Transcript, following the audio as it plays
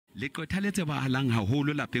Leqwetha le tsebahalang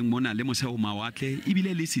haholo lapeng mona le moseo mawatle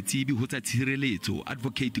ebile le setsebi ho tsa tshireletso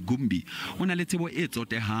Advocate Gumbi o na le tsebo e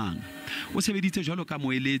tsotehang. O sebeditse jwalo ka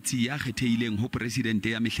moeletsi ya kgethehileng ho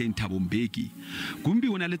presidente ya mehleng Thabo Mbeki. Gumbi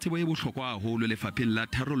o na le tsebo e bohlokwa haholo lefapheng la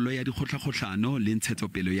tharollo ya dikgohlakgohlano le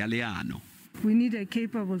ntshetsopele ya leano. We need a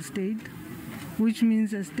capable state, which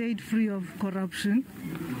means a state free of corruption,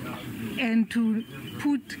 and to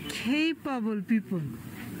put capable people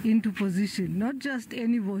into position, not just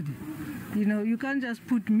anybody. You know, you can't just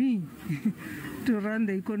put me to run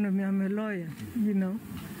the economy. I'm a lawyer, you know.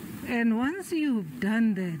 And once you've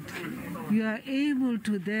done that, you are able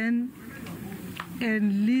to then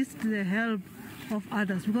enlist the help of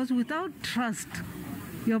others, because without trust,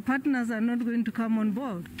 your partners are not going to come on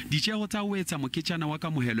board. Ditjeho tsa ho etsa moketjana wa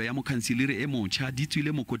kamohelo ya mokhanseliri emotjha di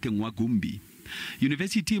tswile mokoteng wa Gumbi.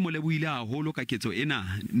 Univesithi mo buile haholo ka ketso ena,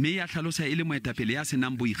 mme ya hlalosa ile baetapele ya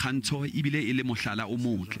senang boikgantsho ebile ile mohlala o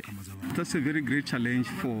motle. That's a very great challenge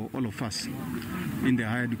for all of us in the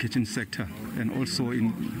higher education sector and also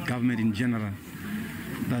in government in general,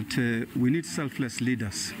 that we need selfless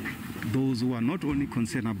leaders, those who are not only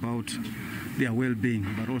concerned about their well-being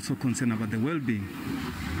but also concerned about the well-being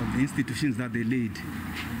of the institutions that they lead.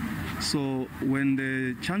 So when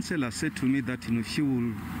the Chancellor said to me that she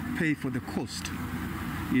will pay for the cost,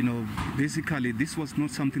 basically this was not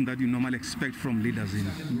something that you normally expect from leaders in.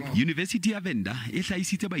 Univesithi ya Venda e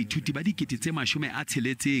hlahisitse baithuti ba dikete tse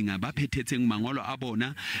 60 ba phethetseng mangolo a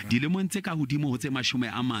bona dilemong tse ka hodimo ho tse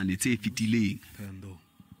 40 tse fetileng.